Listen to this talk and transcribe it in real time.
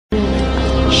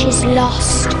She's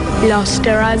lost. Lost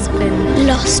her husband.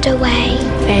 Lost her way.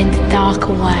 Found the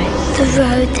darker way. The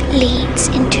road that leads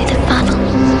into the funnel.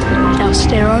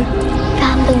 Lost hero.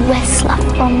 Found the wrestler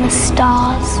from the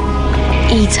stars.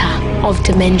 Eater of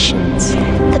dimensions.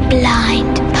 The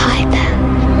blind piper.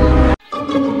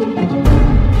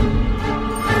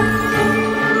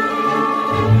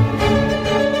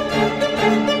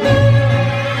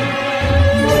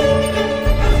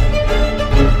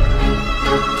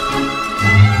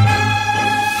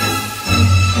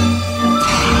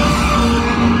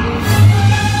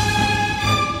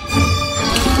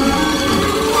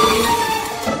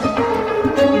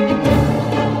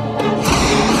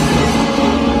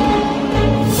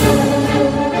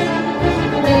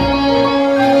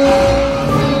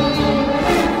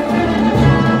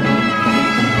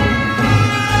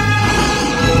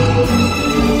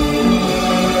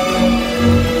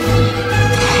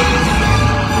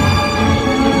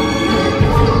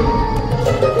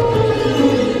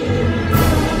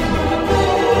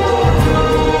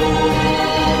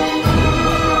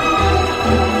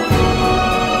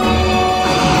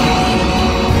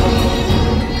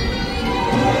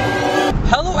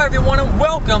 Everyone, and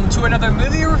welcome to another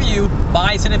movie review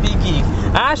by Centipede Geek.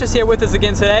 Ash is here with us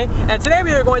again today, and today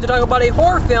we are going to talk about a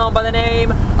horror film by the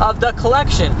name of The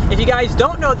Collection. If you guys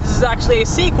don't know, this is actually a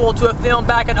sequel to a film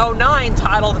back in '09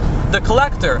 titled The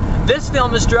Collector. This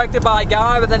film is directed by a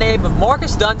guy by the name of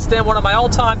Marcus Dunstan, one of my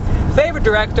all-time favorite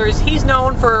directors. He's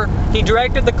known for, he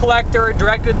directed The Collector,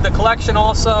 directed The Collection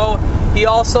also. He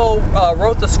also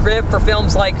wrote the script for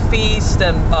films like Feast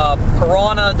and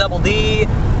Piranha Double D,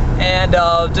 and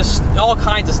just all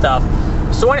kinds of stuff.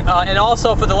 So, and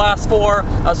also for the last four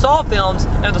Saw films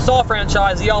and the Saw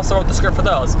franchise, he also wrote the script for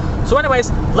those. So anyways,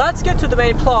 let's get to the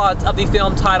main plot of the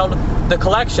film titled The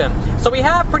Collection. So we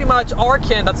have pretty much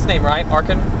Arkin, that's his name, right?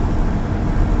 Arkin?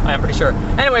 I am pretty sure.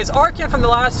 Anyways, Arkin from the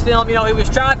last film, you know, he was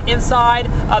trapped inside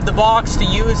of the box to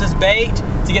use as bait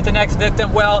to get the next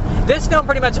victim. Well, this film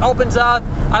pretty much opens up,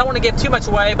 I don't want to give too much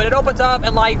away, but it opens up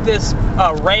in like this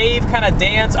rave kind of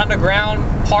dance underground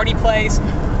party place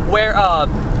where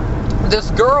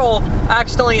this girl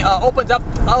accidentally opens up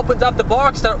the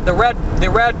box, the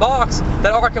red box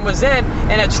that Arkin was in,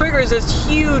 and it triggers this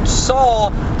huge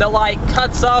saw that like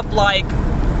cuts up like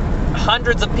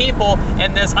hundreds of people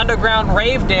in this underground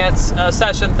rave dance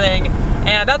session thing,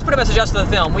 and that's pretty much the gist of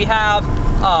the film. We have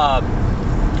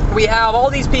all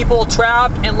these people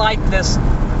trapped in like this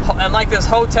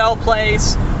hotel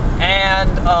place, and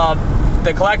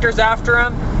the collector's after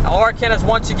him. Arkin is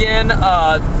once again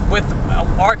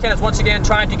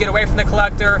trying to get away from the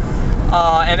collector,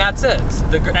 and that's it.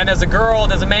 And there's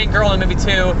a main girl in the movie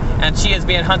too, and she is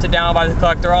being hunted down by the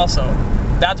collector also.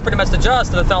 That's pretty much the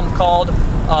gist of the film called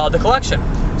The Collection.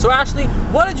 So Ashley,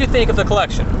 what did you think of The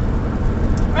Collection?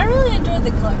 I really enjoyed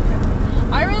The Collection.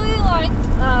 I really liked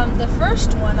the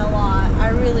first one a lot. I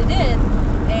really did.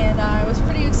 And I was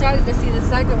pretty excited to see the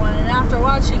second one. And after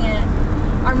watching it,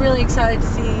 I'm really excited to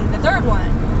see the third one.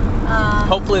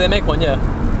 Hopefully they make one, yeah.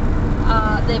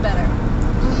 They better.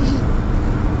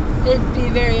 It'd be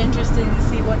very interesting to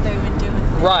see what they would do with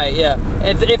it. Right, yeah.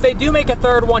 And if they do make a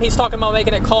third one, he's talking about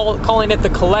making it calling it The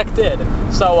Collected.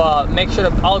 So make sure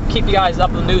to, I'll keep you guys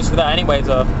up in the news for that. Anyways,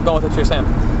 go with what you're saying.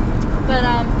 But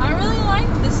I really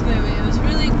liked this movie. It was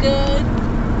really good.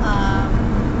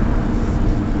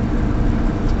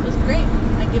 It was great.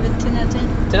 I give it 10 out of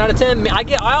 10. 10 out of 10.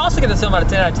 I also give this film out of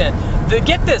 10 out of 10.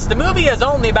 Get this, the movie is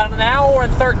only about an hour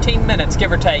and 13 minutes,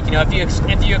 give or take. You know, if you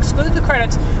exclude the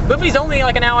credits, the movie's only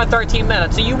like an hour and 13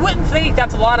 minutes. So you wouldn't think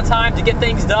that's a lot of time to get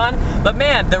things done. But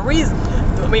man,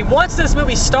 once this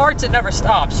movie starts, it never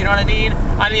stops. You know what I mean?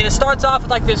 I mean, it starts off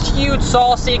with like this huge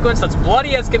Saw sequence that's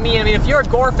bloody as can be. I mean, if you're a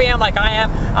gore fan like I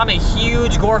am, I'm a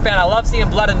huge gore fan. I love seeing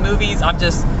blood in movies. I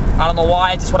don't know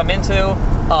why, it's just what I'm into.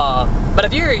 But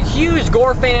if you're a huge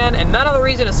gore fan and none other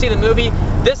reason to see the movie,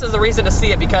 this is the reason to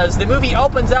see it, because the movie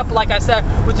opens up, like I said,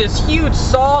 with this huge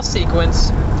Saw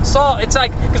sequence. Saw, it's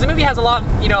like, because the movie has a lot,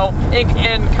 you know,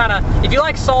 and kind of, if you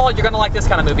like Saw, you're going to like this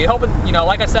kind of movie. It opens, you know,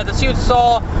 like I said, this huge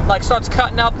Saw, like, starts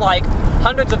cutting up, like,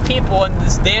 hundreds of people in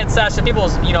this dance session.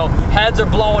 People's, you know, heads are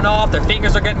blowing off, their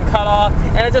fingers are getting cut off,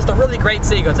 and it's just a really great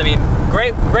sequence. I mean,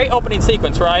 great opening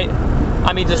sequence, right?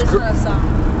 I mean, just...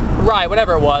 Right,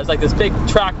 whatever it was, like this big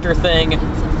tractor thing. It's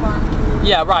a farm tool.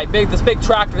 Yeah, right, this big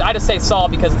tractor. I just say saw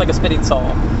because it's like a spitting saw.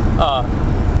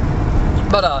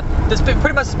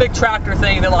 Pretty much this big tractor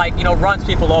thing that, like, you know, runs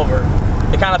people over.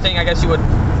 The kind of thing I guess you would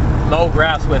mow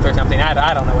grass with or something.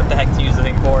 I don't know what the heck to use the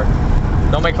thing for.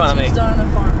 Don't make fun of me. She's on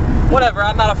a farm. Whatever,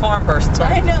 I'm not a farm person. So.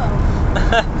 I know.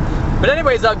 But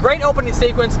anyways, a great opening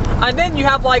sequence, and then you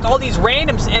have like all these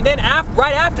randoms, and then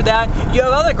right after that, you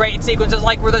have other great sequences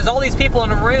like where there's all these people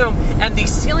in a room, and the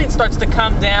ceiling starts to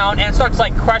come down and starts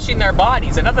like crushing their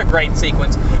bodies. Another great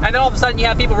sequence. And then all of a sudden you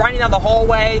have people running down the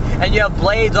hallway, and you have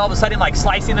blades all of a sudden like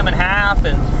slicing them in half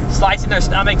and slicing their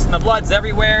stomachs, and the blood's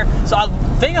everywhere. So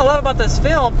the thing I love about this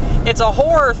film, it's a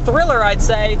horror thriller, I'd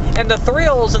say, and the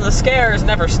thrills and the scares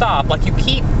never stop. Like you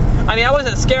keep, I mean, I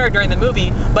wasn't scared during the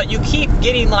movie, but you keep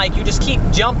getting like, you just keep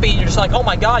jumping, you're just like, oh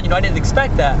my god, you know, I didn't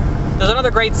expect that. There's another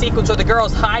great sequence where the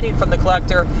girl's hiding from the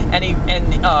collector, and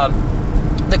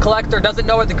the collector doesn't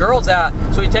know where the girl's at,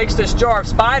 so he takes this jar of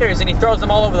spiders and he throws them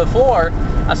all over the floor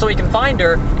so he can find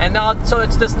her. And now, so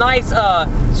it's this nice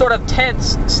sort of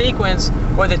tense sequence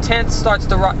where the tension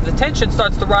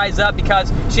starts to rise up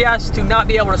because she has to not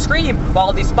be able to scream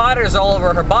while these spiders are all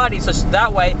over her body, so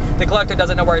that way the collector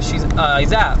doesn't know where he's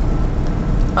at.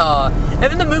 And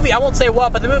then the movie, I won't say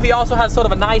what, but the movie also has sort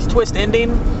of a nice twist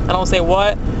ending. I don't say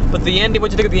what, but the ending,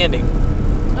 what'd you think of the ending?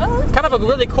 Kind of a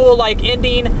really cool like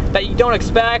ending that you don't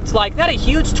expect, like not a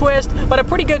huge twist, but a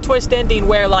pretty good twist ending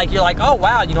where like you're like, oh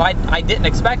wow, you know, I didn't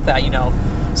expect that, you know.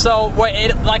 So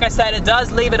like I said, it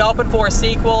does leave it open for a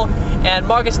sequel, and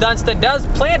Marcus Dunstan does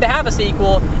plan to have a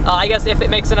sequel, I guess if it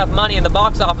makes enough money in the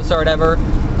box office or whatever.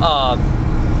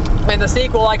 And the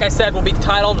sequel, like I said, will be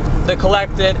titled The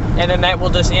Collected, and then that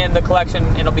will just end the collection,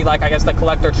 and it'll be like, I guess, the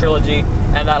Collector Trilogy,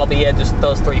 and that'll be it, just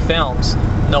those 3 films.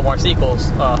 No more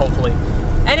sequels, hopefully.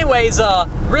 Anyways,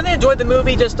 really enjoyed the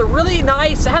movie. Just a really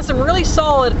nice, it has some really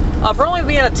solid, for only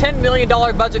being a $10 million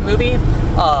budget movie,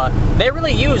 they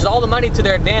really used all the money to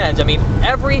their advantage. I mean,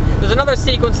 there's another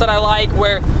sequence that I like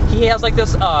where he has like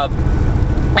this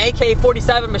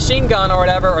AK-47 machine gun or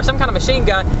whatever, or some kind of machine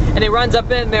gun, and he runs up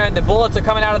in there and the bullets are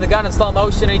coming out of the gun in slow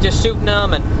motion, and he's just shooting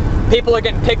them, and people are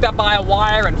getting picked up by a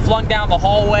wire and flung down the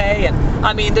hallway. And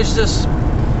I mean, there's just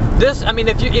this, I mean,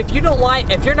 if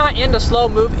you're not into slow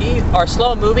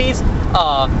movies,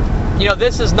 you know,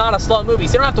 this is not a slow movie,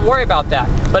 so you don't have to worry about that.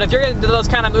 But if you're into those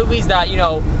kind of movies that, you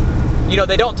know,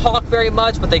 they don't talk very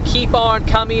much, but they keep on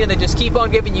coming, and they just keep on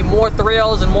giving you more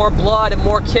thrills and more blood and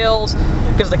more kills,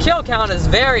 because the kill count is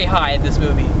very high in this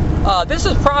movie. This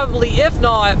is probably, if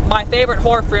not, my favorite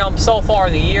horror film so far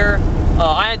in the year.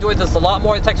 I enjoyed this a lot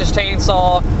more than Texas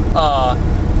Chainsaw.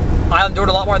 I enjoyed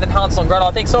it a lot more than Hansel and Gretel.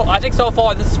 I think so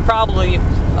far this is probably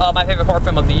my favorite horror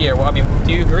film of the year. Well, I mean,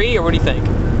 do you agree, or what do you think?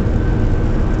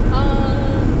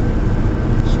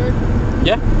 Sure.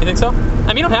 Yeah, you think so? I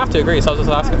mean, you don't have to agree, so I was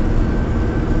just asking.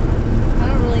 I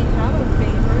don't really have a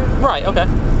favorite. Right, okay.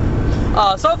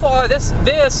 So far, this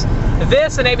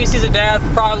and ABC's of Death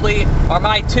probably are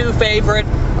my 2 favorite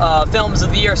films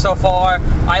of the year so far.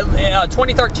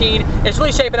 2013 is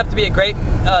really shaping up to be a great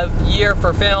year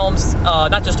for films,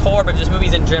 not just horror, but just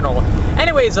movies in general.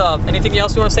 Anyways, anything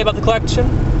else you want to say about the collection?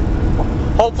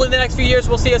 Hopefully in the next few years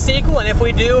we'll see a sequel, and if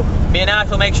we do, me and Ash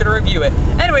will make sure to review it.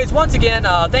 Anyways, once again,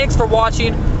 thanks for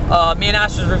watching me and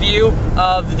Ash's review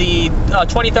of the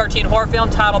 2013 horror film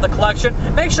titled The Collection.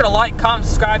 Make sure to like, comment,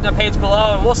 subscribe to the page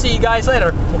below, and we'll see you guys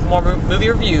later with more movie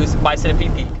reviews by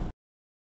Centipede Geek.